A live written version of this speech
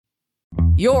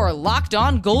Your Locked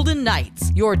On Golden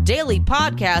Knights, your daily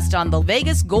podcast on the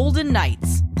Vegas Golden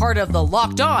Knights, part of the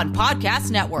Locked On Podcast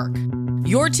Network.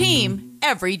 Your team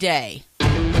every day.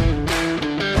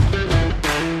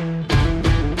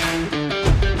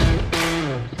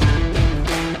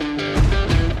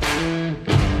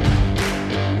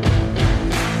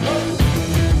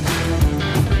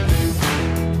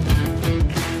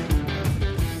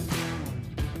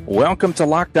 Welcome to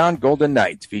Locked On Golden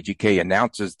Knights. VGK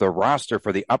announces the roster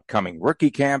for the upcoming rookie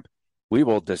camp. We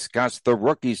will discuss the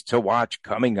rookies to watch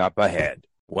coming up ahead.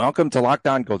 Welcome to Locked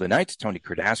On Golden Knights. Tony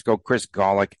Cardasco, Chris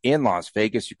Golick in Las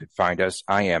Vegas. You can find us.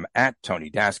 I am at Tony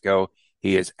Dasco.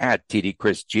 He is at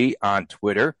TDChrisG on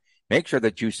Twitter. Make sure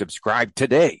that you subscribe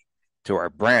today to our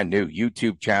brand new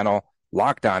YouTube channel,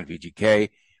 Locked On VGK.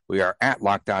 We are at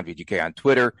Locked On VGK on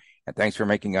Twitter. And thanks for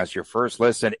making us your first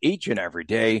listen each and every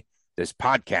day. This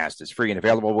podcast is free and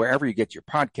available wherever you get your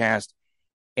podcast.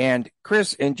 And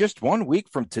Chris, in just 1 week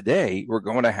from today, we're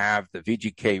going to have the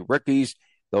VGK rookies.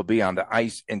 They'll be on the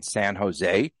ice in San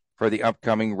Jose for the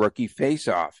upcoming rookie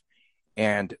face-off.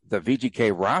 And the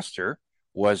VGK roster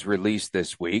was released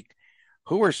this week.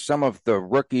 Who are some of the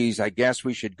rookies? I guess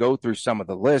we should go through some of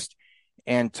the list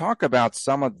and talk about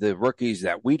some of the rookies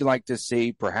that we'd like to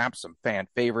see, perhaps some fan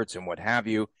favorites and what have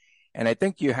you. And I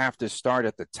think you have to start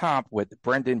at the top with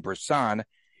Brendan Brisson.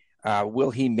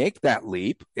 Will he make that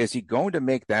leap? Is he going to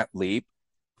make that leap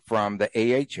from the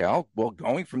AHL? Well,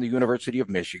 going from the University of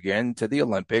Michigan to the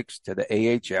Olympics to the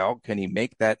AHL, can he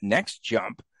make that next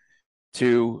jump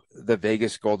to the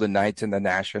Vegas Golden Knights in the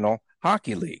National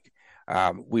Hockey League?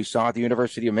 We saw at the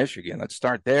University of Michigan. Let's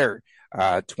start there.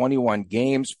 21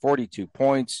 games, 42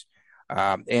 points.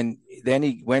 And then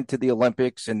he went to the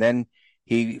Olympics, and then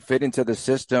he fit into the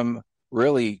system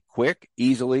really quick,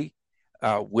 easily,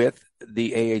 with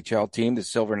the AHL team, the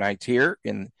Silver Knights here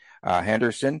in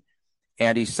Henderson,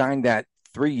 and he signed that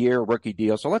 3-year rookie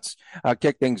deal. So let's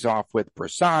kick things off with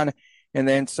Brisson, and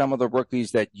then some of the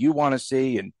rookies that you want to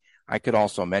see, and I could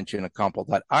also mention a couple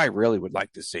that I really would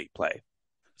like to see play.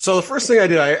 So the first thing I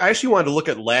did, I actually wanted to look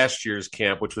at last year's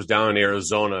camp, which was down in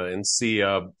Arizona, and see,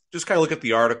 just kind of look at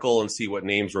the article and see what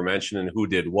names were mentioned and who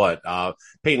did what.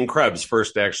 Peyton Krebs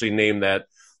first actually named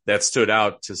that stood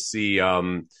out to see.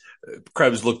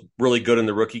 Krebs looked really good in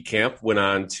the rookie camp, went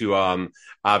on to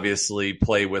obviously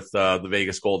play with the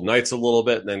Vegas Golden Knights a little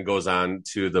bit, and then goes on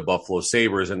to the Buffalo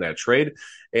Sabres in that trade.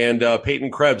 And Peyton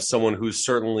Krebs, someone who's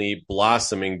certainly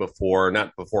blossoming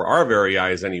not before our very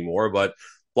eyes anymore, but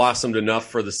blossomed enough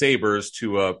for the Sabres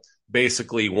to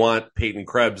basically want Peyton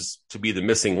Krebs to be the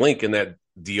missing link in that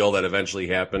deal that eventually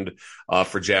happened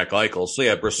for Jack Eichel. So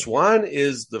yeah, Brisson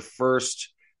is the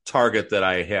first target that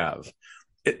I have.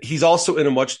 He's also in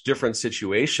a much different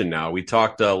situation now. We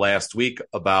talked last week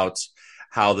about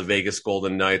how the Vegas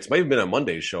Golden Knights, might have been a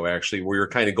Monday show actually, where we were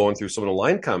kind of going through some of the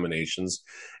line combinations.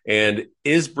 And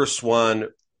is Brisson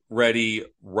ready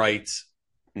right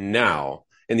now?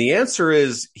 And the answer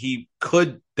is he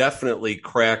could definitely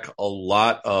crack a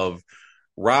lot of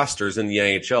rosters in the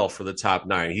NHL for the top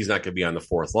 9. He's not going to be on the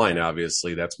fourth line,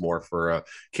 obviously. That's more for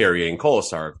Carrier and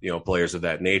Kolesar, players of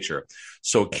that nature.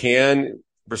 So can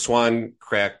Brisson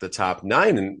crack the top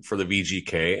 9 for the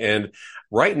VGK? And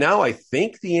right now, I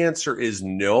think the answer is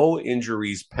no,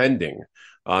 injuries pending.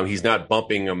 He's not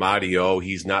bumping Amadio.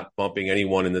 He's not bumping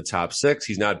anyone in the top 6.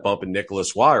 He's not bumping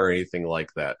Nicolas Roy or anything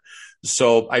like that.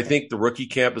 So I think the rookie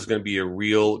camp is going to be a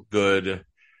real good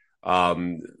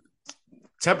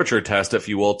temperature test, if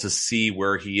you will, to see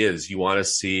where he is. You want to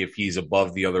see if he's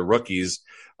above the other rookies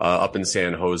up in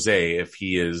San Jose, if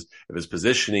his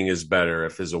positioning is better,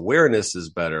 if his awareness is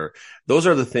better. Those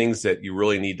are the things that you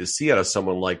really need to see out of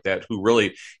someone like that who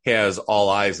really has all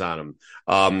eyes on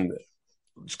him.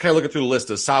 Just kind of looking through the list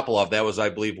of Sokolov, that was, I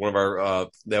believe, that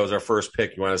was our first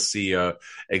pick. You want to see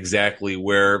exactly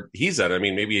where he's at. I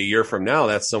mean, maybe a year from now,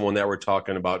 that's someone that we're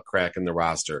talking about cracking the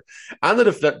roster. On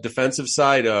the defensive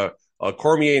side,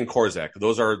 Cormier and Korczak,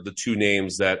 those are the two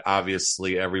names that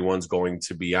obviously everyone's going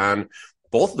to be on.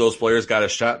 Both of those players got a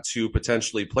shot to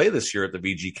potentially play this year at the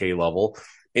VGK level,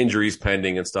 injuries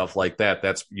pending and stuff like that.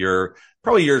 That's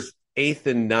probably your 8th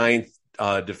and 9th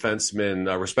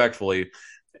defensemen, respectfully,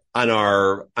 on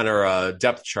our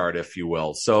depth chart, if you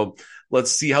will. So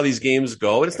let's see how these games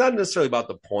go. And it's not necessarily about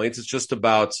the points. It's just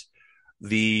about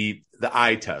the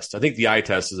eye test. I think the eye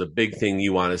test is a big thing.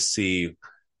 You want to see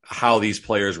how these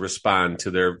players respond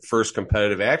to their first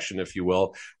competitive action, if you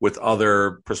will, with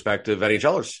other prospective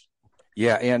NHLers.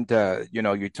 Yeah. And,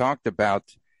 you talked about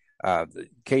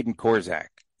Caden Korczak.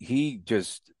 He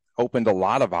just opened a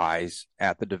lot of eyes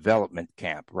at the development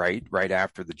camp, right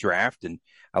after the draft. And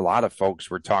a lot of folks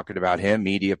were talking about him,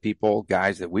 media people,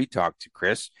 guys that we talked to,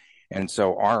 Chris. And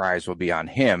so our eyes will be on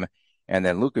him. And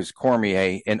then Lucas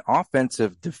Cormier, an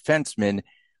offensive defenseman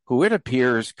who it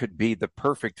appears could be the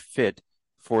perfect fit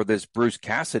for this Bruce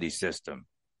Cassidy system.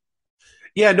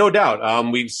 Yeah, no doubt.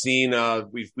 We've seen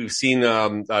Charlie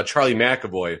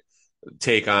McAvoy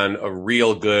take on a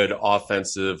real good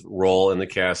offensive role in the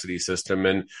Cassidy system.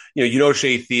 And,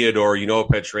 Shea Theodore,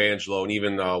 Pietrangelo, and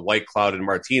even White Cloud and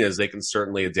Martinez, they can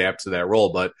certainly adapt to that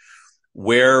role. But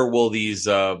where will these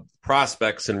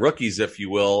prospects and rookies, if you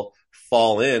will,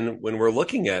 fall in when we're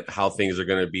looking at how things are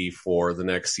going to be for the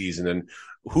next season and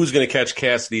who's going to catch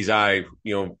Cassidy's eye?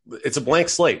 It's a blank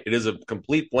slate. It is a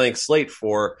complete blank slate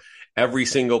for every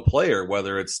single player,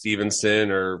 whether it's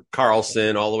Stevenson or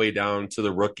Carlson, all the way down to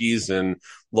the rookies and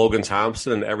Logan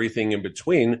Thompson and everything in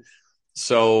between.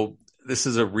 So this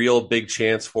is a real big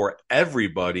chance for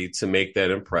everybody to make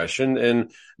that impression.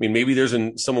 And maybe there's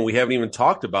someone we haven't even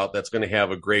talked about that's going to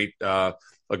have a great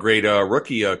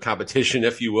rookie competition,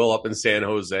 if you will, up in San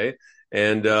Jose.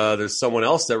 And there's someone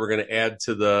else that we're going to add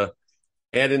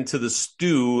into the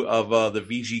stew of the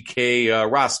VGK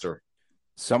roster.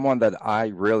 Someone that I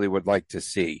really would like to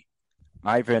see,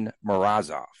 Ivan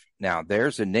Morozov. Now,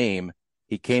 there's a name.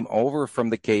 He came over from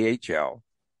the KHL.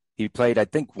 He played, I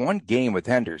think, one game with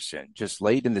Henderson just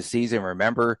late in the season.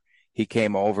 Remember, he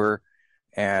came over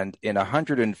and in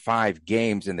 105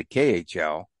 games in the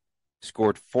KHL,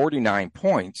 scored 49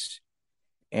 points.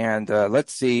 And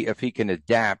let's see if he can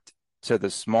adapt to the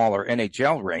smaller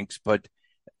NHL rinks. But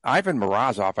Ivan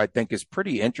Morozov, I think, is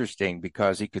pretty interesting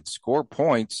because he could score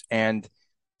points and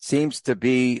seems to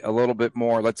be a little bit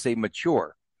more, let's say,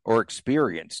 mature or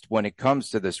experienced when it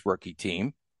comes to this rookie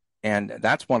team. And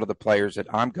that's one of the players that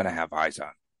I'm going to have eyes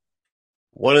on.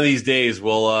 One of these days,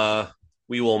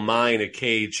 we will mine a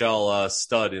KHL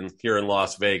stud here in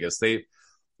Las Vegas.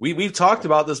 We've talked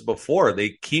about this before. They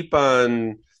keep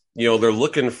on, they're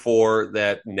looking for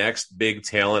that next big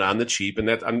talent on the cheap, and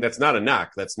that's not a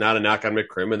knock. That's not a knock on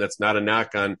McCrimmon. That's not a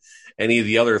knock on any of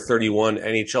the other 31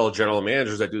 NHL general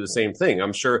managers that do the same thing.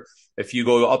 I'm sure if you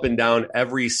go up and down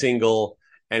every single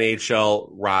NHL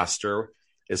roster,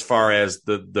 as far as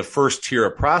the first tier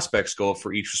of prospects go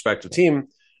for each respective team,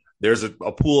 there's a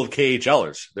pool of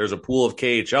KHLers. There's a pool of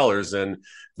KHLers, and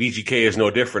VGK is no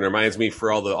different. It reminds me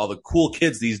for all the cool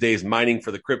kids these days mining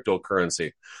for the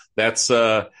cryptocurrency. That's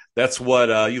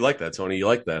what you like that, Tony. You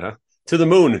like that, huh? To the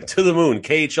moon,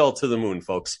 KHL to the moon,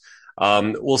 folks.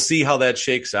 We'll see how that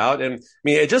shakes out. And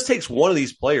it just takes one of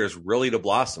these players really to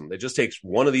blossom. It just takes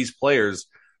one of these players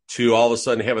to all of a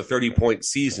sudden have a 30-point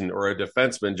season, or a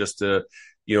defenseman just to,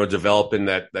 develop in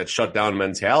that shutdown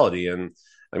mentality. And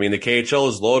the KHL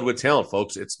is loaded with talent,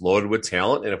 folks. It's loaded with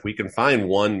talent. And if we can find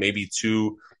one, maybe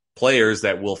two players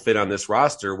that will fit on this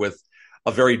roster with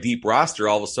a very deep roster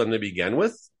all of a sudden to begin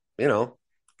with,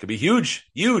 could be huge.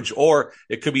 Or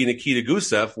it could be Nikita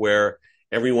Gusev, where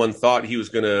everyone thought he was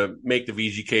going to make the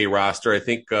VGK roster. I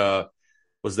think,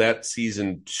 was that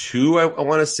season 2? I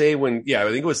want to say I think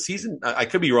it was I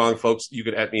could be wrong, folks. You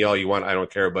could at me all you want. I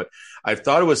don't care. But I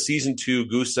thought it was season 2.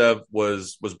 Gusev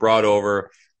was brought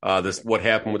over. What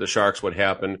happened with the Sharks, what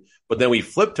happened. But then we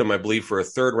flipped him, I believe, for a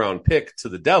 3rd-round pick to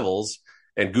the Devils.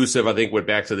 And Gusev, I think, went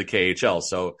back to the KHL.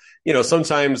 So,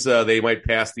 sometimes they might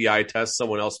pass the eye test.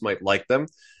 Someone else might like them,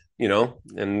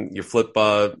 and you flip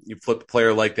a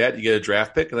player like that, you get a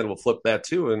draft pick, and then we'll flip that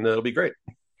too, and it'll be great.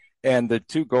 And the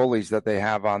two goalies that they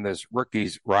have on this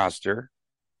rookies roster,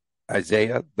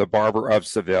 Isaiah, the Barber of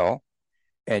Seville,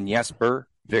 and Jesper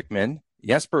Vikman.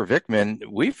 Jesper Vikman,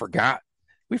 we forgot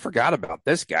about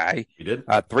this guy. You did?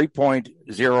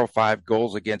 3.05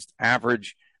 goals against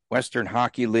average, Western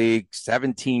Hockey League,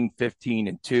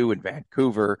 17-15-2 in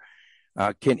Vancouver.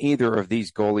 Can either of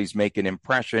these goalies make an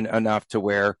impression enough to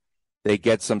where they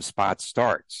get some spot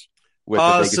starts?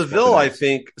 Seville, I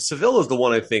think Seville is the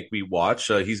one I think we watch.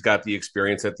 He's got the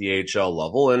experience at the AHL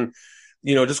level, and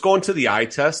just going to the eye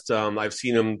test. I've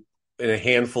seen him in a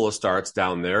handful of starts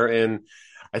down there, and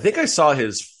I think I saw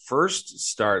his first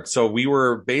start. So we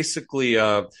were basically,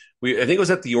 I think it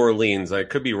was at the Orleans. I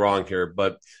could be wrong here,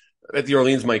 but at the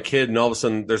Orleans, my kid, and all of a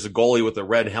sudden there's a goalie with a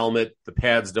red helmet. The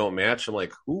pads don't match. I'm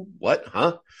like, who? What?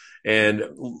 Huh? And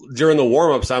during the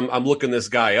warm-ups, I'm looking this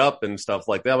guy up and stuff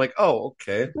like that. I'm like, oh,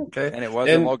 okay. And it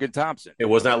wasn't Logan Thompson. It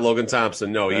was not Logan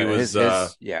Thompson. No, he was.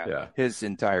 His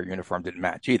entire uniform didn't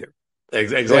match either.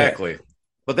 Exactly.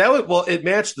 But it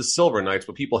matched the Silver Knights,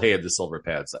 but people hated the silver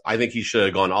pads. I think he should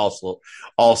have gone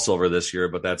all silver this year,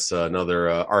 but that's another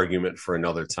argument for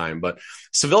another time. But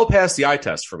Seville passed the eye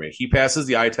test for me. He passes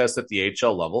the eye test at the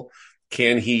AHL level.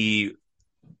 Can he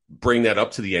bring that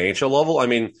up to the NHL level? I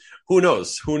mean, who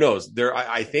knows? Who knows?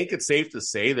 I think it's safe to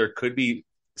say there could be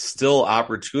still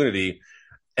opportunity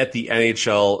at the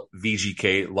NHL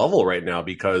VGK level right now,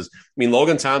 because I mean,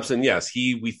 Logan Thompson, yes,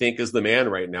 we think is the man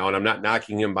right now, and I'm not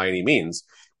knocking him by any means.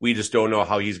 We just don't know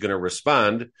how he's going to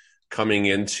respond coming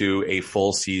into a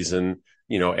full season,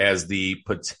 as the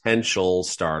potential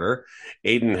starter.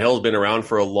 Adin Hill's been around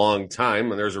for a long time,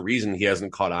 and there's a reason he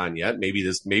hasn't caught on yet. Maybe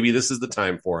this is the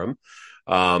time for him.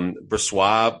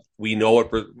 Brossoit, we know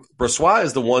what Brossoit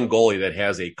is, the one goalie that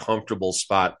has a comfortable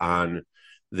spot on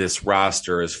this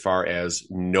roster as far as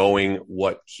knowing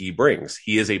what he brings.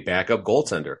 He is a backup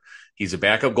goaltender. He's a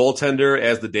backup goaltender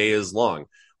as the day is long.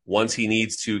 Once he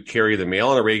needs to carry the mail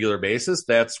on a regular basis,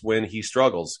 that's when he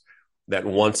struggles. That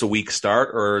once a week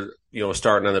start, or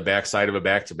starting on the backside of a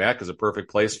back-to-back, is a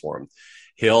perfect place for him.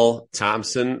 Hill,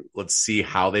 Thompson, let's see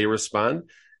how they respond.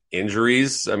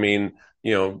 Injuries, I mean,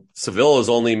 Seville is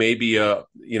only maybe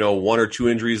one or two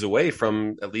injuries away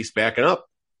from at least backing up.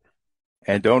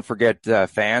 And don't forget,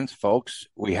 fans, folks,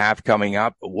 we have coming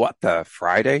up What the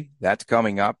Friday. That's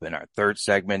coming up in our third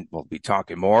segment. We'll be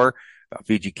talking more about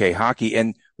VGK hockey.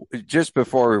 And just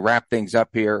before we wrap things up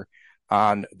here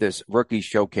on this rookie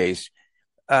showcase,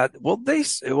 will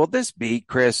this be,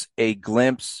 Chris, a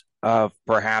glimpse of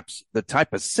perhaps the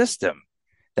type of system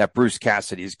that Bruce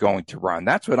Cassidy is going to run?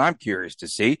 That's what I'm curious to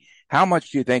see. How much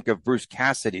do you think of Bruce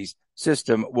Cassidy's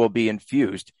system will be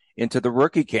infused into the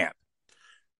rookie camp?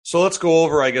 So let's go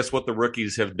over, I guess, what the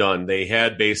rookies have done. They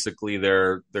had basically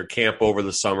their camp over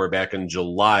the summer back in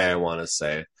July, I want to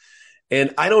say.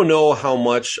 And I don't know how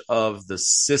much of the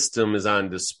system is on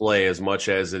display as much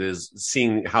as it is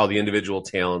seeing how the individual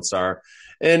talents are.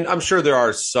 And I'm sure there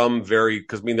are some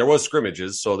because there was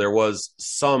scrimmages, so there was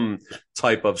some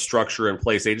type of structure in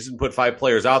place. They just didn't put 5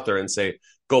 players out there and say,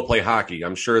 go play hockey.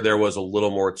 I'm sure there was a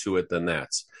little more to it than that.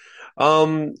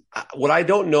 What I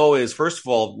don't know is, first of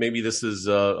all, maybe this is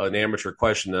an amateur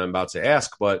question that I'm about to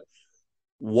ask, but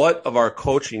what of our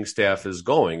coaching staff is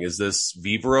going? Is this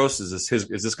Viveros? Is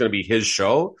this going to be his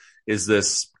show? Is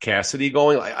this Cassidy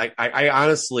going? I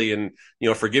honestly, and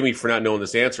forgive me for not knowing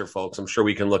this answer, folks. I'm sure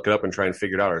we can look it up and try and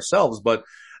figure it out ourselves, but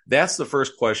that's the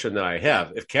first question that I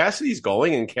have. If Cassidy's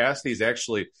going and Cassidy's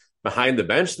actually behind the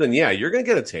bench, then yeah, you're going to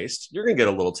get a taste. You're going to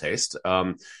get a little taste.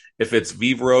 If it's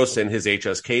Viveros and his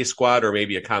HSK squad, or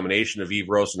maybe a combination of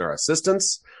Viveros and our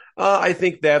assistants, I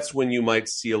think that's when you might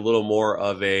see a little more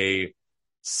of a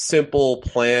simple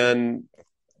plan,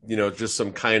 just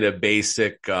some kind of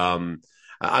basic.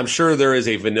 I'm sure there is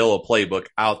a vanilla playbook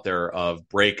out there of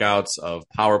breakouts, of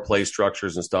power play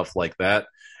structures and stuff like that.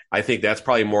 I think that's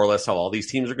probably more or less how all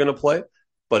these teams are going to play.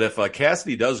 But if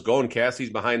Cassidy does go and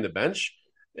Cassidy's behind the bench,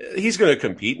 he's going to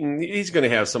compete and he's going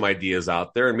to have some ideas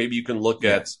out there. And maybe you can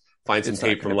find some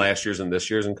tape from last year's and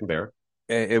this year's and compare.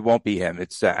 It won't be him.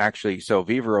 It's actually, so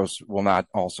Viveros will not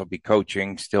also be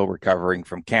coaching, still recovering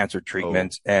from cancer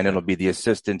treatments. And it'll be the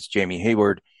assistants, Jamie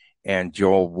Hayward and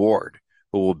Joel Ward,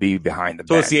 who will be behind the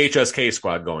bench. So it's the HSK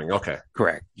squad going. Okay.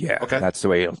 Correct. Yeah. Okay. That's the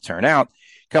way it'll turn out.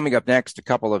 Coming up next, a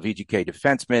couple of VGK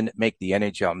defensemen make the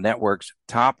NHL Network's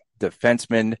top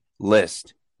defenseman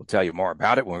list. We'll tell you more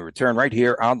about it when we return right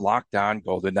here on Locked On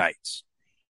Golden Knights.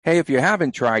 Hey, if you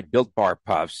haven't tried Built Bar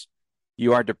Puffs,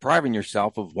 you are depriving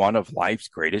yourself of one of life's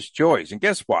greatest joys. And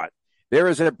guess what? There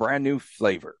is a brand new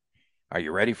flavor. Are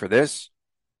you ready for this?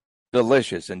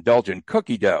 Delicious, indulgent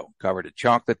cookie dough covered in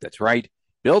chocolate. That's right.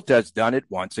 Built has done it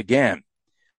once again.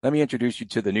 Let me introduce you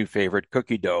to the new favorite,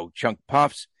 cookie dough chunk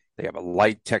puffs. They have a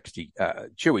light,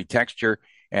 chewy texture,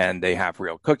 and they have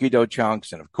real cookie dough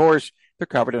chunks. And of course, they're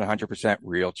covered in 100%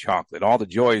 real chocolate. All the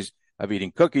joys of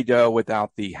eating cookie dough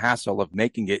without the hassle of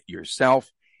making it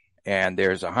yourself. And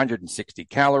there's 160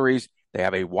 calories. They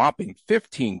have a whopping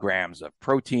 15 grams of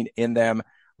protein in them.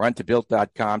 Run to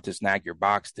Built.com to snag your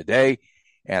box today.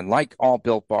 And like all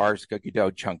Built bars, cookie dough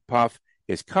chunk puff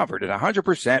is covered in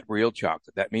 100% real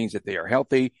chocolate. That means that they are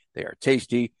healthy, they are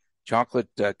tasty, chocolate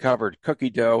covered cookie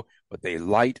dough with a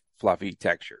light, fluffy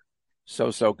texture.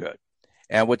 So good.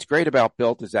 And what's great about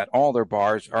Built is that all their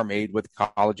bars are made with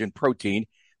collagen protein,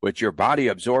 which your body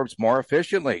absorbs more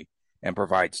efficiently and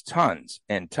provides tons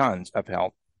and tons of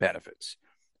health benefits.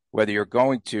 Whether you're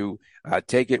going to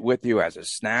take it with you as a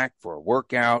snack for a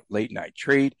workout, late night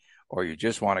treat, or you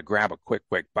just want to grab a quick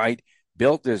bite,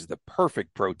 Built is the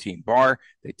perfect protein bar.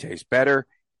 They taste better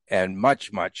and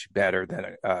much better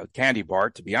than a candy bar.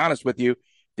 To be honest with you,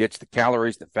 Ditch the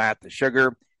calories, the fat, the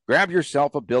sugar. Grab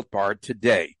yourself a Built Bar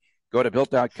today. Go to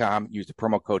Built.com, use the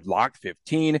promo code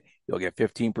LOCK15. You'll get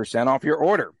 15% off your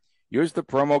order. Use the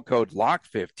promo code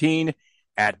LOCK15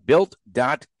 at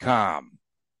Built.com.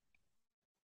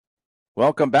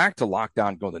 Welcome back to Locked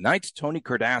On Golden Knights. Tony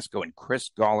Cardasco and Chris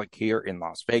Golick here in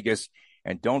Las Vegas.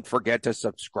 And don't forget to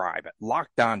subscribe at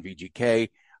Locked On VGK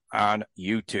on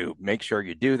YouTube. Make sure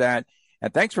you do that.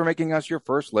 And thanks for making us your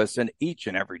first listen each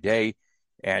and every day.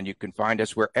 And you can find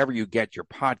us wherever you get your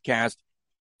podcast.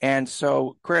 And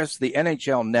so, Chris, the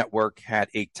NHL Network had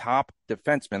a top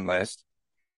defenseman list.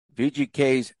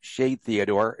 VGK's Shea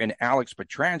Theodore and Alex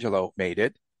Pietrangelo made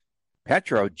it.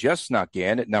 Petro just snuck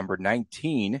in at number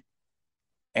 19,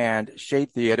 and Shea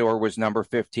Theodore was number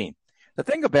 15. The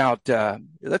thing about,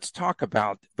 let's talk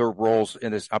about their roles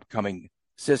in this upcoming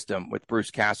system with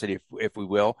Bruce Cassidy, if we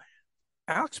will.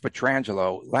 Alex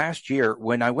Pietrangelo, last year,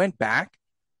 when I went back,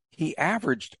 he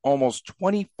averaged almost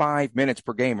 25 minutes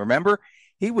per game. Remember?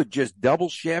 He would just double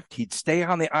shift. He'd stay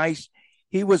on the ice.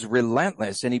 He was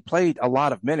relentless, and he played a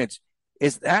lot of minutes.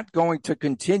 Is that going to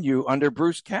continue under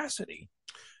Bruce Cassidy?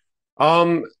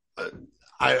 I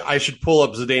should pull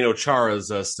up Zdeno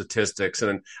Chara's statistics,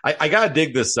 and I got to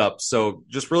dig this up. So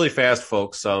just really fast,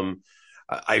 folks.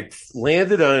 I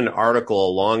landed on an article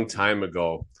a long time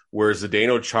ago where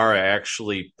Zdeno Chara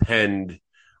actually penned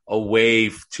a way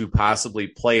to possibly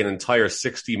play an entire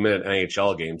 60-minute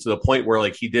NHL game, to the point where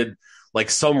he did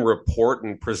some report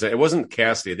and present. It wasn't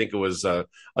Cassidy. I think it was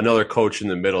another coach in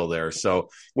the middle there. So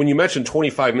when you mentioned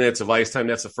 25 minutes of ice time,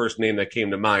 that's the first name that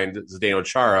came to mind, Zdeno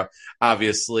Chara.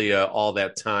 Obviously, all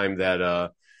that time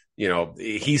that,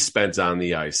 he spent on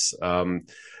the ice.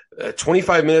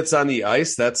 25 minutes on the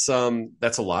ice, that's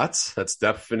a lot. That's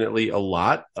definitely a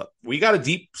lot. We got a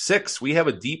deep six. We have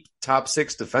a deep top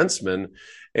six defenseman.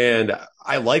 And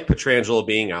I like Pietrangelo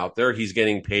being out there. He's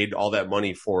getting paid all that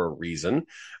money for a reason.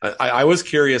 I was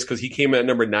curious because he came at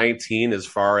number 19 as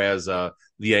far as the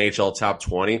NHL top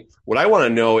 20. What I want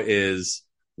to know is,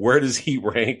 where does he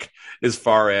rank as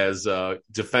far as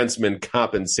defenseman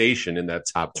compensation in that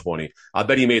top 20? I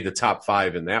bet he made the top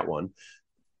 5 in that one.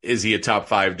 Is he a top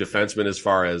 5 defenseman as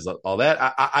far as all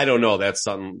that? I don't know. That's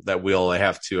something that we'll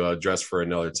have to address for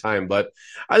another time. But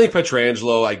I think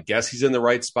Pietrangelo, I guess he's in the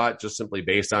right spot just simply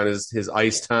based on his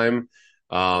ice time.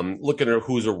 Looking at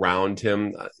who's around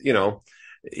him,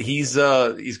 he's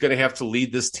going to have to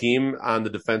lead this team on the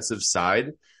defensive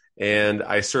side. And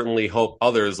I certainly hope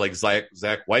others like Zach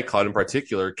Whitecloud in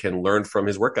particular can learn from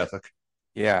his work ethic.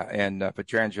 Yeah, and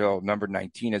Pietrangelo, number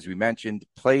 19, as we mentioned,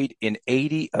 played in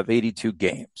 80 of 82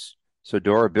 games. So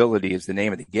durability is the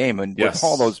name of the game. And with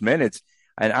all those minutes,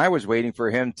 and I was waiting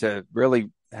for him to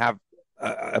really have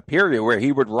a period where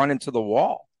he would run into the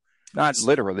wall. Not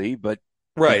literally, but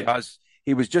because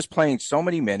he was just playing so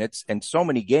many minutes and so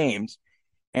many games.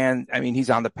 And, I mean, he's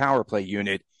on the power play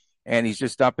unit, and he's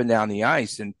just up and down the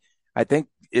ice. And I think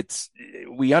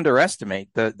we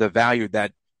underestimate the value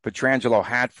that Pietrangelo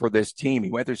had for this team. He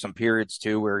went through some periods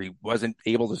too where he wasn't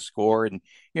able to score and,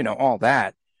 all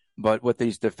that. But with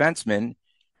these defensemen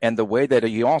and the way that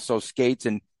he also skates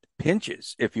and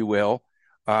pinches, if you will,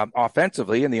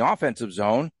 offensively in the offensive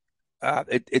zone,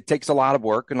 it takes a lot of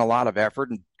work and a lot of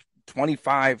effort, and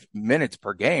 25 minutes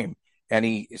per game. And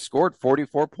he scored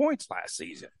 44 points last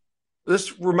season.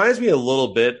 This reminds me a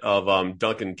little bit of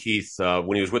Duncan Keith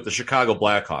when he was with the Chicago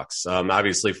Blackhawks.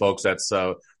 Obviously, folks,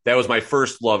 that was my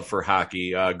first love for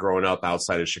hockey growing up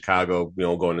outside of Chicago,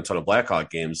 going to a ton of Blackhawk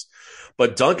games.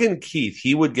 But Duncan Keith,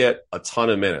 he would get a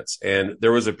ton of minutes. And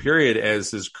there was a period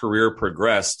as his career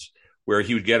progressed where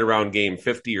he would get around game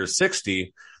 50 or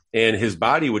 60, and his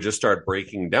body would just start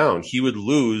breaking down. He would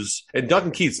lose, and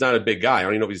Duncan Keith's not a big guy. I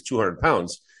don't even know if he's 200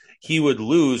 pounds. He would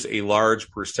lose a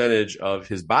large percentage of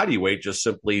his body weight just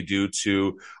simply due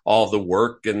to all the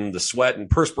work and the sweat and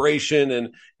perspiration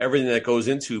and everything that goes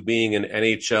into being an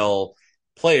NHL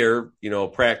player,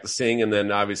 practicing and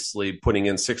then obviously putting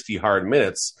in 60 hard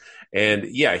minutes. And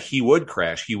yeah, he would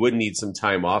crash. He would need some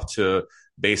time off to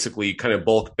basically kind of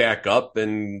bulk back up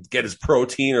and get his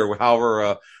protein or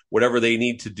whatever they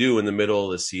need to do in the middle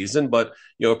of the season. But,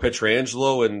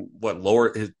 Pietrangelo and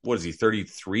what is he,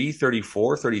 33,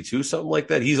 34, 32, something like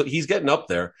that. He's getting up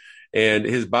there, and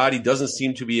his body doesn't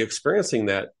seem to be experiencing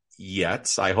that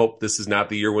yet. I hope this is not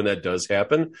the year when that does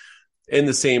happen. In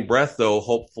the same breath, though,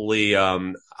 hopefully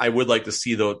I would like to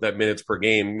see that minutes per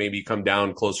game maybe come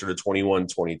down closer to 21,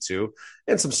 22,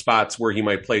 and some spots where he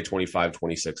might play 25,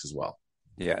 26 as well.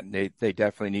 Yeah, they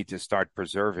definitely need to start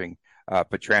preserving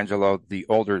Pietrangelo, the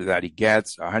older that he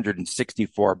gets.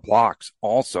 164 blocks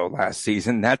also last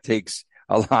season. That takes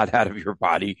a lot out of your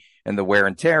body and the wear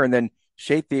and tear. And then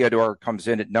Shea Theodore comes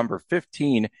in at number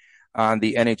 15 on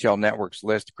the NHL Network's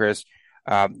list, Chris.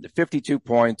 52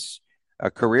 points, a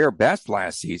career best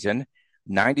last season,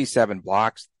 97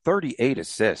 blocks, 38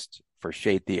 assists for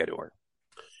Shea Theodore.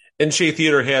 And Shea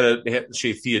Theodore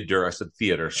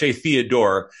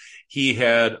he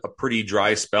had a pretty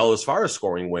dry spell as far as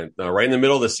scoring went, right in the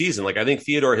middle of the season. Like, I think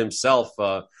Theodore himself,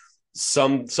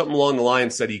 something along the line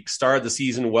said he started the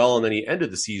season well and then he ended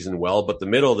the season well, but the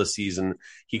middle of the season,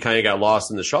 he kind of got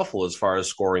lost in the shuffle as far as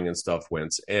scoring and stuff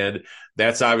went. And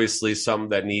that's obviously something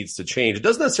that needs to change. It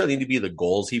doesn't necessarily need to be the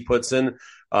goals he puts in.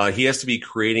 He has to be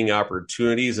creating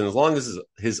opportunities. And as long as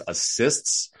his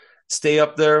assists stay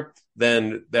up there,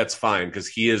 then that's fine, because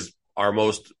he is our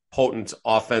most potent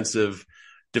offensive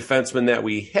defenseman that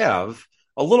we have,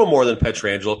 a little more than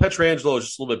Pietrangelo. Pietrangelo is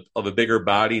just a little bit of a bigger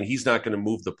body, and he's not going to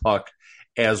move the puck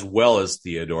as well as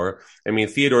Theodore. I mean,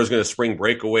 Theodore is going to spring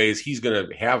breakaways. He's going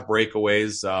to have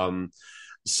breakaways.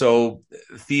 So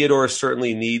Theodore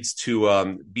certainly needs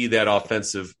to be that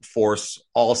offensive force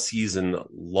all season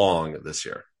long this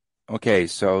year. Okay,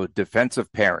 so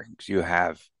defensive pairings. You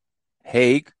have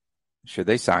Hague. Should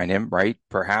they sign him, right?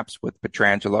 Perhaps with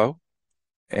Pietrangelo.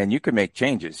 And you can make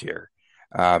changes here.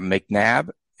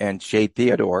 McNabb and Shea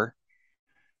Theodore.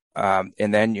 And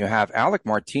then you have Alec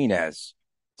Martinez.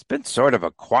 It's been sort of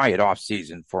a quiet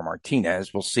offseason for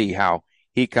Martinez. We'll see how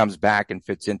he comes back and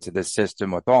fits into the system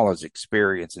with all his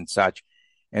experience and such.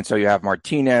 And so you have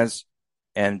Martinez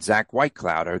and Zach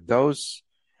Whitecloud. Are those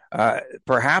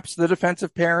perhaps the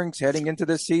defensive pairings heading into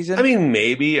this season? I mean,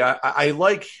 maybe. I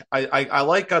like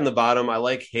on the bottom, I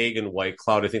like Hague and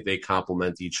Whitecloud. I think they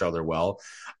complement each other well.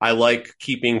 I like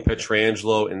keeping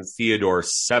Pietrangelo and Theodore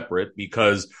separate,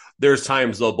 because there's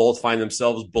times they'll both find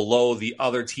themselves below the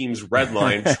other team's red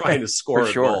line trying to score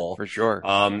a goal. For sure.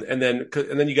 And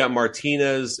then you got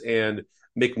Martinez and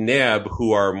McNabb,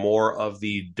 who are more of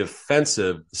the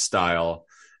defensive style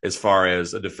as far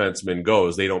as a defenseman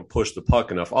goes. They don't push the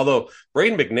puck enough. Although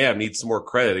Brayden McNabb needs some more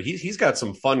credit. He's got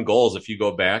some fun goals if you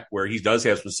go back, where he does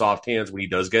have some soft hands when he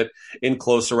does get in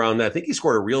close around that. I think he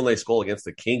scored a real nice goal against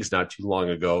the Kings not too long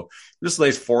ago. Just a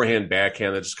nice forehand,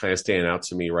 backhand that's just kind of standing out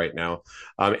to me right now.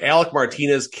 Alec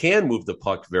Martinez can move the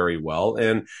puck very well.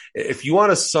 And if you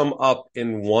want to sum up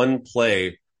in one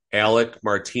play, Alec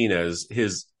Martinez,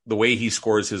 the way he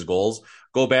scores his goals,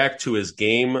 go back to his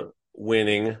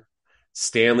game-winning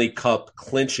Stanley Cup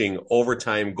clinching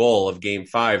overtime goal of Game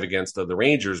 5 against the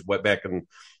Rangers, went back in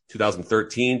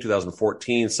 2013,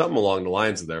 2014, something along the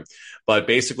lines of there. But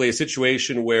basically a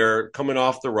situation where, coming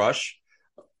off the rush,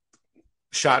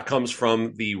 shot comes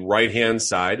from the right-hand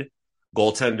side.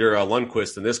 Goaltender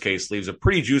Lundqvist, in this case, leaves a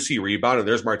pretty juicy rebound, and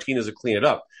there's Martinez to clean it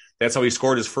up. That's how he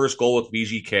scored his first goal with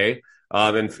VGK.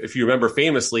 And if you remember,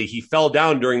 famously, he fell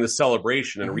down during the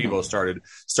celebration, and Revo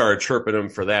started chirping him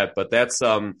for that. But that's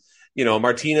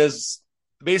Martinez,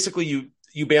 basically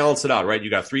you balance it out, right? You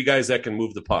got three guys that can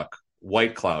move the puck: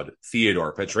 Whitecloud,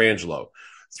 Theodore, Pietrangelo.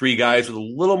 Three guys with a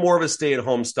little more of a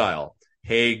stay-at-home style: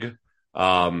 Hague,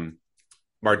 Martinez,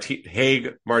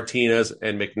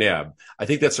 and McNabb. I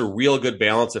think that's a real good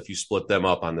balance if you split them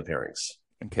up on the pairings.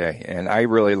 Okay, and I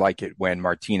really like it when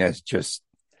Martinez just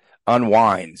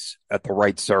unwinds at the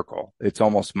right circle. It's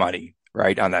almost money,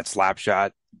 right, on that slap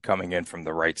shot coming in from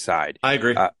the right side. I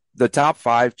agree. The top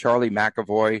five: Charlie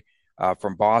McAvoy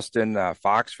from Boston,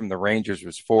 Fox from the Rangers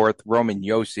was fourth, Roman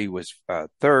Josi was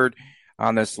third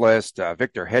on this list,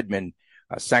 Victor Hedman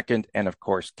second, and of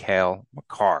course Cale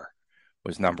Makar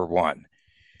was number one.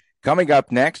 Coming up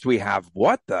next, we have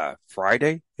What the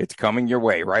Friday? It's coming your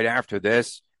way right after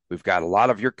this. We've got a lot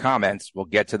of your comments. We'll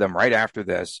get to them right after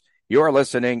this. You're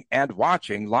listening and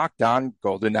watching Locked On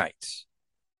Golden Knights.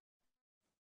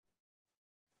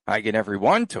 Hi again,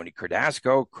 everyone. Tony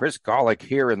Cardasco, Chris Golick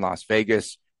here in Las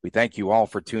Vegas. We thank you all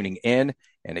for tuning in.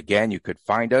 And again, you could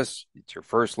find us. It's your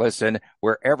first listen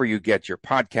wherever you get your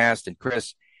podcast. And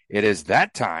Chris, it is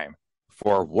that time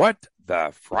for What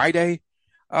the Friday?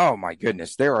 Oh my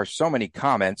goodness, there are so many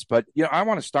comments, but I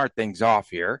want to start things off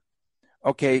here.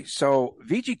 Okay, so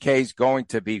VGK is going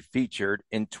to be featured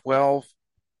in 12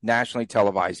 nationally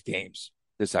televised games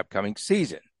this upcoming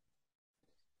season.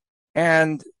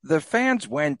 And the fans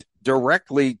went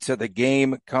directly to the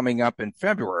game coming up in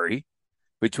February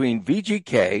between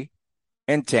VGK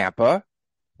and Tampa.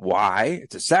 Why?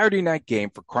 It's a Saturday night game,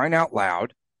 for crying out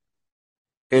loud.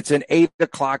 It's an 8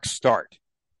 o'clock start.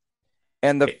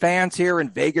 And the fans here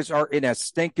in Vegas are in a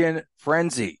stinking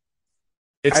frenzy.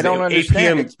 I don't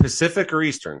understand. 8 p.m. Pacific or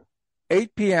Eastern?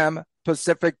 8 p.m.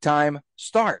 Pacific time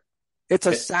start. It's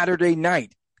a Saturday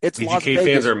night. It's Las VGK Vegas.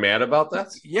 fans are mad about that?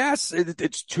 Yes,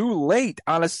 it's too late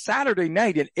on a Saturday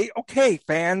night. And okay,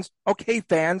 fans,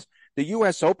 the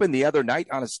U.S. Open the other night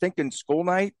on a stinking school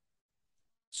night,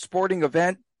 sporting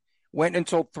event, went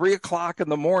until 3 o'clock in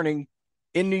the morning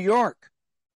in New York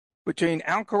between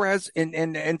Alcaraz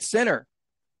and Sinner,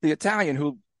 the Italian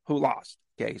who lost.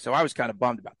 Okay, so I was kind of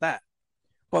bummed about that.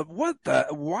 But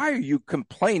why are you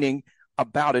complaining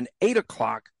about an 8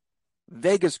 o'clock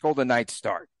Vegas Golden Knights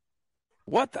start?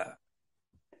 What the?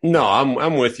 No,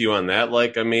 I'm with you on that.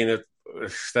 Like, I mean,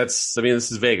 this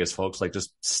is Vegas, folks. Like,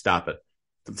 just stop it.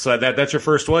 So that's your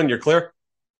first one. You're clear?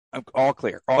 I'm all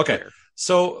clear. Okay. Clear.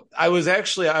 So I was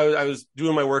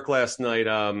doing my work last night,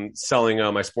 selling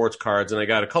my sports cards, and I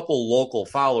got a couple local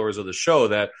followers of the show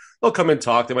that they'll come and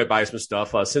talk. They might buy some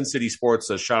stuff. Sin City Sports,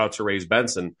 shout out to Ray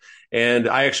Benson. And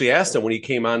I actually asked him when he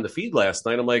came on the feed last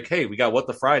night, I'm like, hey, we got What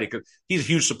the Friday? Because he's a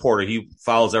huge supporter. He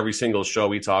follows every single show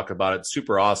we talk about. It's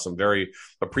super awesome. Very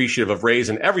appreciative of Ray's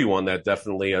and everyone that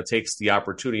definitely takes the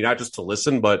opportunity, not just to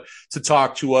listen, but to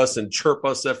talk to us and chirp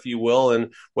us, if you will.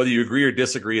 And whether you agree or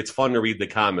disagree, it's fun to read the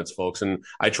comments, folks. And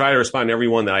I try to respond to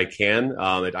everyone that I can.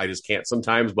 I just can't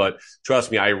sometimes, but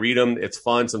trust me, I read them. It's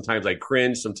fun. Sometimes I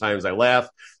cringe. Sometimes I laugh.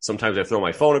 Sometimes I throw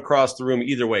my phone across the room.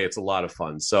 Either way, it's a lot of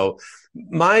fun. So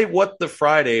my What the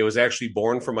Friday was actually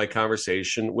born from my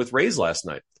conversation with Rays last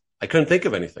night. I couldn't think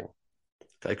of anything.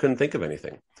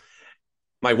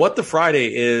 My What the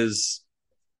Friday is,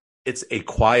 it's a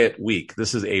quiet week.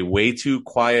 This is a way too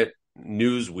quiet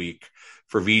news week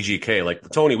for VGK. Like,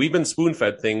 Tony, we've been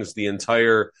spoon-fed things the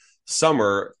entire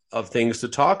summer of things to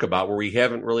talk about where we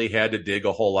haven't really had to dig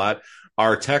a whole lot.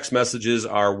 Our text messages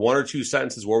are one or two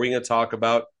sentences. What are we going to talk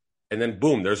about? And then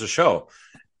boom, there's a show.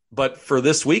 But for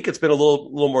this week, it's been a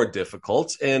little more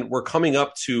difficult. And we're coming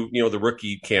up to, the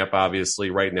rookie camp, obviously,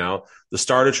 right now, the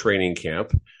start of training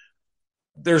camp.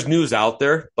 There's news out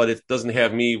there, but it doesn't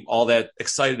have me all that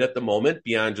excited at the moment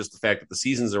beyond just the fact that the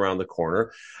season's around the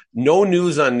corner. No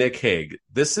news on Nick Hague.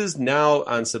 This is now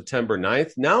on September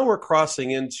 9th. Now we're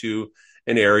crossing into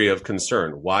an area of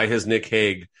concern. Why has Nick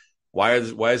Hague Why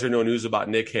is there no news about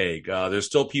Nick Hague? There's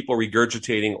still people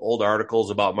regurgitating old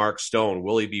articles about Mark Stone.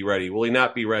 Will he be ready? Will he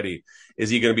not be ready? Is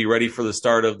he going to be ready for the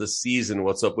start of the season?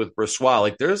 What's up with Brossoit?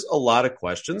 Like, there's a lot of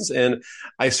questions, and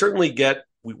I certainly get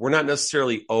we're not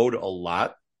necessarily owed a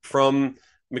lot from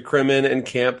McCrimmon and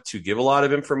camp to give a lot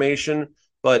of information,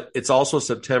 but it's also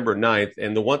September 9th,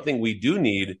 and the one thing we do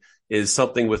need is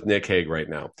something with Nick Hague right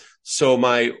now. So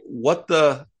my What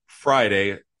the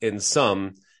Friday in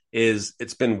sum is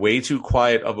it's been way too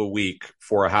quiet of a week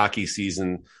for a hockey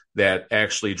season that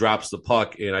actually drops the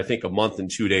puck in, I think, a month and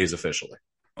 2 days officially.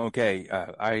 Okay,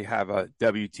 I have a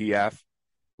WTF,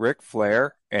 Ric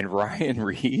Flair and Ryan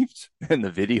Reeves in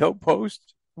the video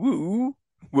post. Woo,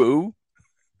 woo.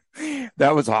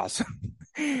 That was awesome.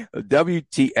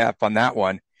 WTF on that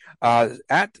one.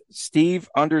 At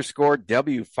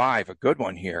Steve_W5, a good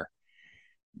one here.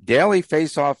 Daily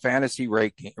Faceoff Fantasy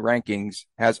Rankings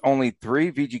has only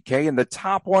 3 VGK in the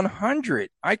top 100.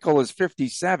 Eichel is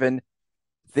 57.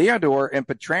 Theodore and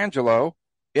Pietrangelo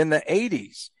in the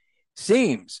 80s.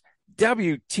 Seems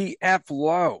WTF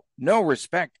low. No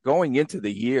respect going into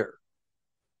the year.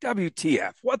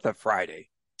 WTF. What the Friday?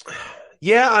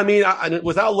 Yeah, I mean,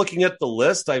 without looking at the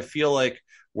list, I feel like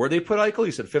where they put Eichel,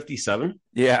 you said 57?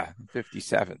 Yeah,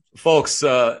 57. Folks,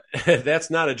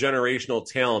 that's not a generational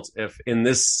talent. If in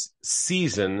this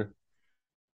season,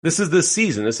 this is this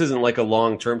season. This isn't like a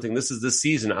long-term thing. This is this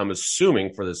season, I'm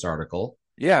assuming, for this article.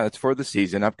 Yeah, it's for the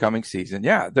season, upcoming season.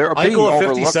 Yeah, they're being Eichel at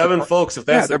overlooked. 57, folks. If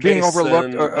that's they're the being case,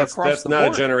 overlooked that's across the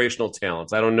not board. a generational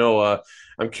talent. I don't know.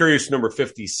 I'm curious who number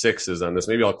 56 is on this.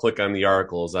 Maybe I'll click on the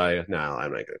articles. No, I'm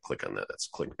not going to click on that. That's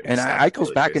clickbait. And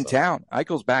Eichel's back in town.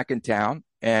 Eichel's back in town,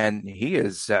 and he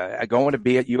is going to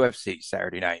be at UFC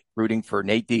Saturday night, rooting for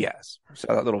Nate Diaz.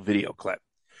 Saw that little video clip.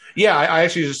 Yeah, I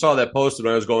actually just saw that posted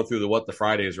when I was going through the What the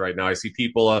Fridays right now. I see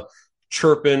people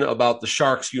chirping about the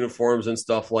Sharks uniforms and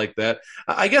stuff like that.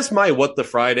 I guess my What the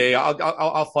Friday,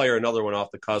 I'll fire another one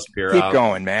off the cusp here. Keep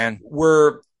going, man.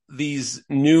 Where these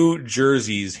new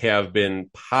jerseys have been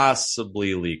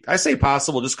possibly leaked. I say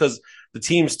possible just because the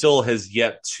team still has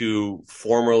yet to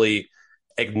formally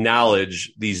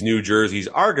acknowledge these new jerseys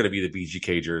are going to be the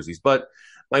VGK jerseys. But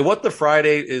my What the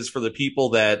Friday is for the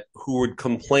people who would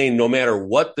complain no matter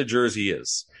what the jersey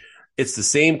is. It's the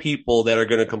same people that are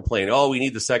going to complain. Oh, we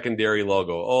need the secondary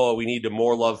logo. Oh, we need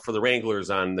more love for the Wranglers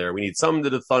on there. We need something to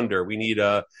the Thunder. We need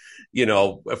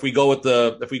if we go with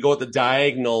the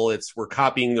diagonal, we're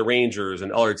copying the Rangers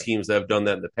and other teams that have done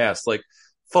that in the past. Like,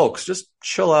 folks, just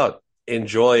chill out,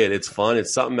 enjoy it. It's fun.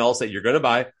 It's something else that you're going to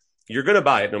buy. You're going to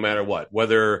buy it no matter what.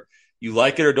 Whether You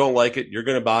like it or don't like it, you're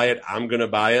going to buy it. I'm going to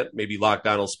buy it. Maybe Locked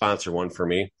On will sponsor one for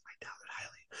me. I doubt it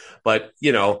highly. But,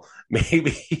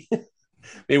 maybe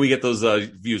maybe we get those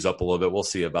views up a little bit. We'll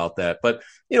see about that. But,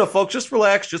 folks, just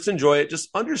relax, just enjoy it. Just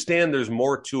understand there's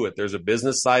more to it. There's a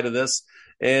business side of this,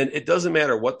 and it doesn't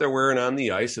matter what they're wearing on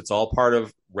the ice. It's all part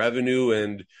of revenue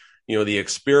and, the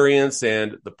experience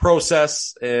and the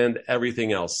process and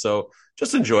everything else. So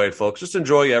just enjoy it, folks. Just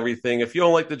enjoy everything. If you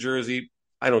don't like the jersey,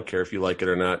 I don't care if you like it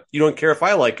or not. You don't care if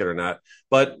I like it or not.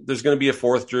 But there's going to be a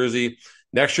fourth jersey.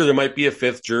 Next year, there might be a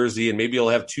fifth jersey, and maybe you'll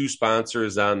have two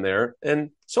sponsors on there. And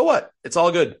so what? It's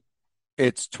all good.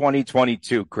 It's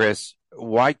 2022, Chris.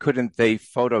 Why couldn't they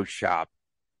Photoshop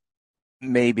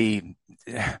maybe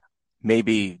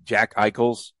Jack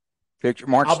Eichel's picture?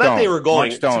 I'll bet they were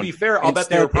going. To be fair, I'll bet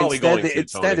they were probably going.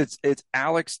 Instead, it's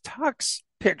Alex Tuch's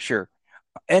picture.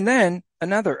 And then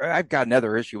I've got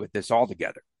another issue with this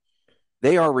altogether.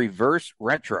 They are reverse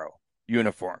retro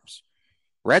uniforms.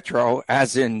 Retro,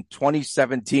 as in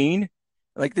 2017.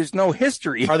 Like, there's no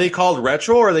history. Are they called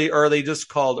retro, or are they just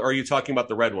called? Or are you talking about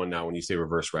the red one now when you say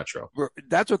reverse retro?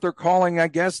 That's what they're calling, I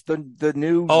guess, the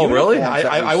new. Oh, really?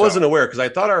 I wasn't aware, because I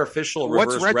thought our official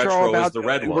reverse retro is the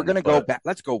red one. We're going to go back.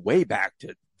 Let's go way back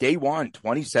to day one,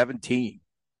 2017.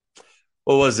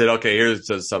 What was it? Okay, here's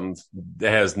something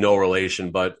that has no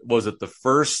relation, but was it the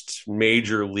first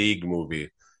major league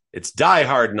movie? It's Die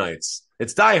Hard Nights.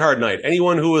 It's Die Hard Night.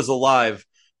 Anyone who was alive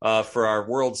for our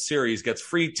World Series gets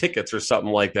free tickets or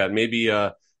something like that. Maybe,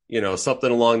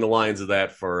 something along the lines of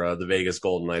that for the Vegas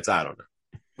Golden Knights. I don't know.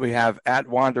 We have at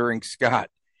Wandering Scott.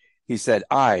 He said,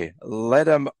 let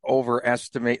them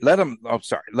underestimate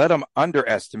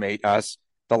us.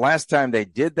 The last time they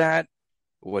did that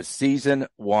was season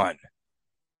 1.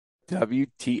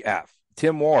 WTF.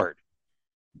 Tim Ward.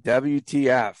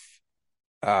 WTF.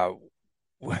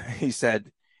 He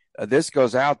said, this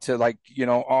goes out to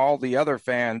all the other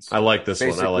fans. I like this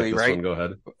one. I like this one. Go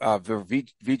ahead. The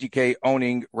VGK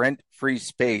owning rent-free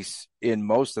space in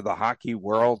most of the hockey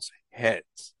world's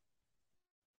heads.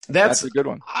 That's a good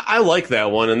one. I like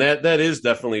that one, and that is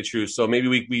definitely true. So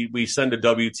maybe we send a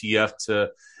WTF to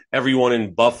everyone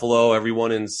in Buffalo,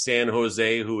 everyone in San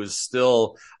Jose who is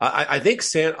still. I think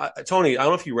Tony. I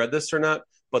don't know if you read this or not,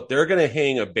 but they're going to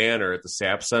hang a banner at the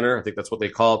SAP Center. I think that's what they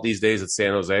call it these days at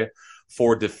San Jose,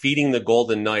 for defeating the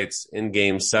Golden Knights in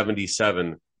Game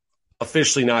 77,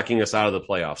 officially knocking us out of the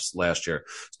playoffs last year.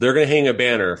 So they're going to hang a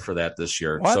banner for that this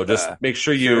year. Just make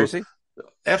sure you. Seriously?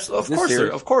 Absolutely,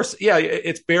 of course. Yeah,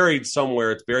 it's buried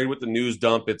somewhere. It's buried with the news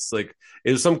dump. It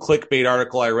was some clickbait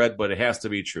article I read, but it has to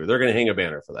be true. They're going to hang a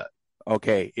banner for that.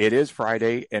 Okay, it is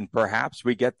Friday, and perhaps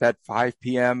we get that 5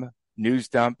 p.m. news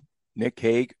dump Nick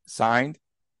Hague signed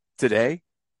today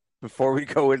before we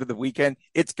go into the weekend.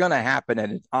 It's going to happen at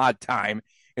an odd time.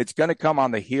 It's going to come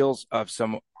on the heels of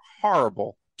some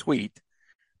horrible tweet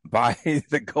by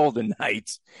the Golden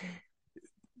Knights.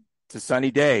 It's a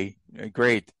sunny day.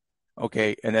 Great.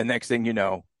 Okay, and then next thing you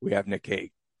know, we have Nick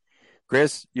Hague.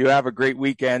 Chris, you have a great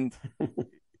weekend.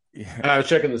 I was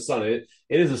checking the sun. It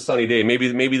is a sunny day.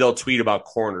 Maybe they'll tweet about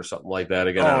corn or something like that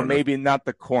again. Oh, maybe not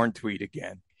the corn tweet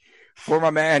again. For my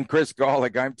man, Chris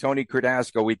Golick, I'm Tony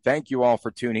Cardasco. We thank you all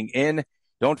for tuning in.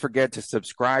 Don't forget to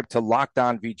subscribe to Locked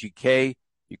On VGK.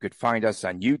 You could find us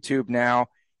on YouTube now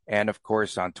and, of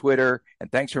course, on Twitter.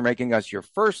 And thanks for making us your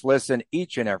first listen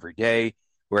each and every day,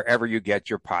 wherever you get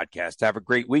your podcast. Have a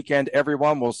great weekend,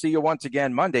 everyone. We'll see you once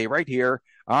again Monday right here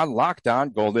on Locked On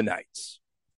Golden Knights.